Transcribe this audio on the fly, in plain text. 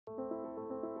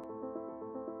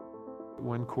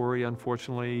When Corey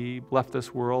unfortunately left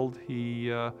this world, he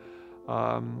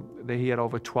had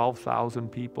over 12,000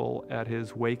 people at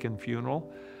his wake and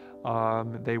funeral.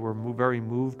 They were very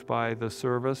moved by the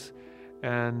service,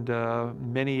 and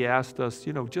many asked us,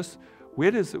 just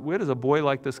where does a boy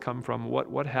like this come from?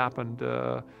 What happened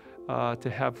to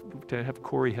have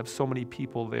Corey have so many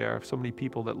people there, so many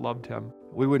people that loved him?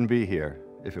 We wouldn't be here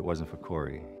if it wasn't for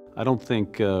Corey. I don't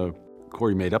think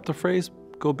Corey made up the phrase,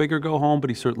 go big or go home, but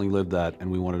he certainly lived that,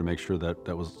 and we wanted to make sure that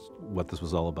that was what this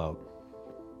was all about.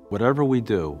 Whatever we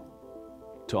do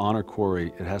to honor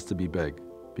Corey, it has to be big,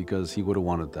 because he would have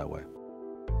wanted it that way.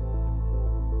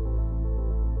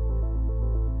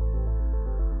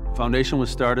 Foundation was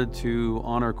started to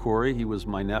honor Corey. He was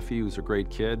my nephew. He was a great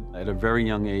kid. At a very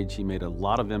young age, he made a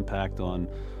lot of impact on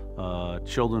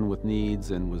children with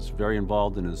needs and was very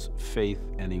involved in his faith,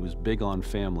 and he was big on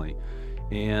family.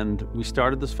 And we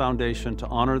started this foundation to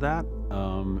honor that.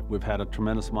 We've had a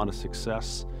tremendous amount of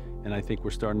success, and I think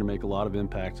we're starting to make a lot of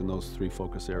impact in those three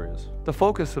focus areas. The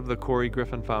focus of the Corey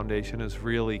Griffin Foundation is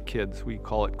really kids. We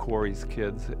call it Corey's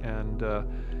Kids, and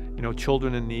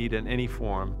children in need in any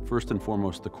form. First and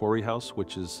foremost, the Corey House,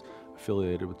 which is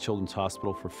affiliated with Children's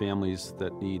Hospital for families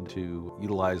that need to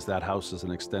utilize that house as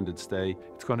an extended stay.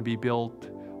 It's going to be built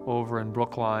over in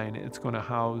Brookline. It's going to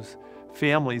house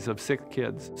families of sick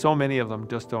kids. So many of them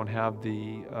just don't have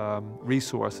the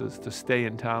resources to stay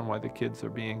in town while the kids are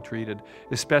being treated,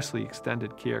 especially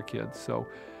extended care kids. So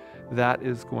that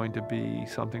is going to be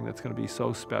something that's going to be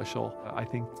so special. I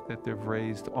think that they've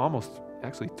raised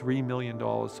actually $3 million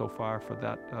so far for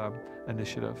that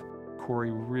initiative.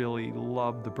 Corey really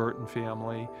loved the Burton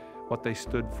family, what they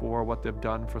stood for, what they've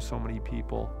done for so many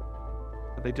people.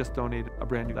 They just donated a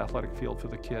brand new athletic field for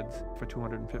the kids for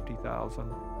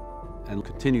 $250,000. And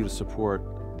continue to support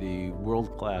the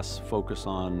world-class focus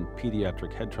on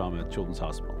pediatric head trauma at Children's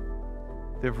Hospital.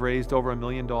 They've raised over $1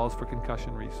 million for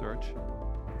concussion research.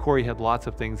 Corey had lots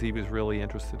of things he was really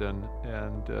interested in,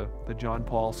 and the John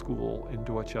Paul School in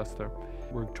Dorchester.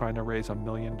 We're trying to raise $1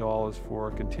 million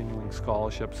for continuing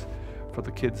scholarships for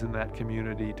the kids in that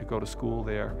community to go to school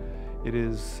there. It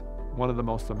is one of the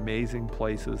most amazing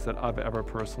places that I've ever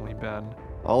personally been.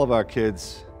 All of our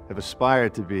kids have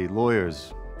aspired to be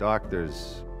lawyers,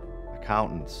 doctors,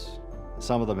 accountants.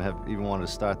 Some of them have even wanted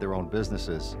to start their own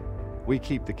businesses. We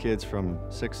keep the kids from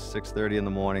 6:30 in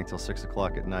the morning till 6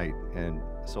 o'clock at night, and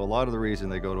so a lot of the reason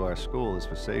they go to our school is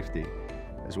for safety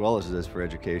as well as it is for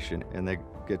education, and they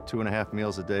get 2.5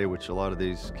 meals a day, which a lot of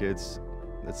these kids,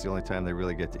 that's the only time they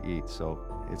really get to eat. So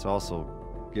it's also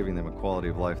giving them a quality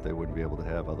of life they wouldn't be able to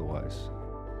have otherwise.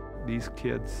 These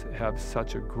kids have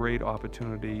such a great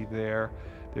opportunity there.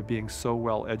 They're being so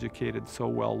well educated, so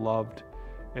well loved,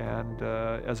 and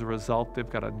as a result, they've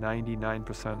got a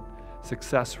 99%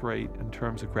 success rate in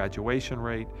terms of graduation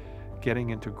rate, getting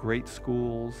into great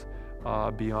schools,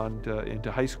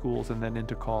 into high schools, and then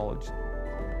into college.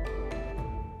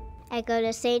 I go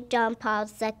to St. John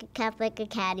Paul's II Catholic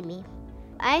Academy.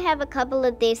 I have a couple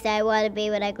of things that I want to be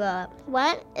when I grow up.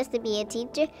 One is to be a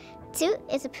teacher. Two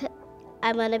is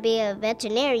I want to be a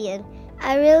veterinarian.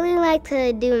 I really like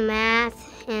to do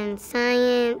math and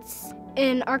science.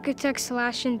 An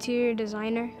architect/interior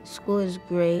designer. School is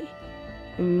great.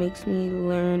 It makes me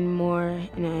learn more,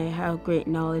 and I have great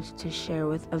knowledge to share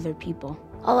with other people.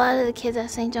 A lot of the kids at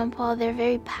St. John Paul, they're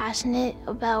very passionate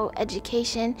about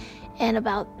education and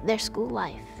about their school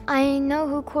life. I know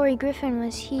who Corey Griffin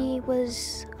was. He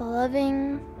was a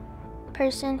loving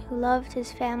person who loved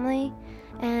his family,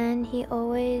 and he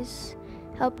always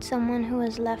helped someone who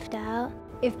was left out.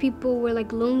 If people were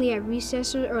lonely at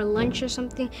recess or lunch or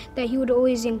something, that he would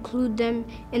always include them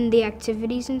in the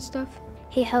activities and stuff.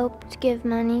 He helped give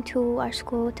money to our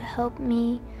school to help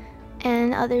me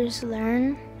and others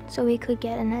learn so we could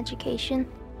get an education.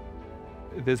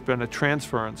 There's been a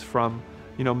transference from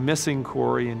missing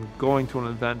Corey and going to an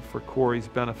event for Corey's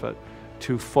benefit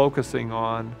to focusing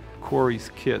on Corey's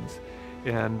kids.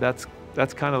 And that's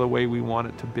kind of the way we want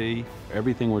it to be.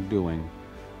 Everything we're doing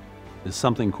is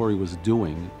something Corey was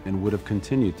doing and would have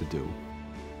continued to do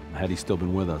had he still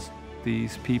been with us.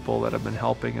 These people that have been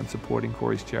helping and supporting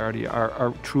Corey's charity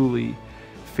are truly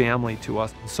family to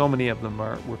us. So many of them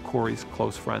were Corey's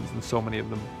close friends, and so many of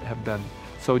them have been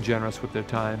so generous with their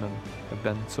time and have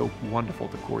been so wonderful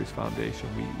to Corey's Foundation.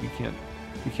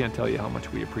 We can't tell you how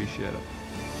much we appreciate it.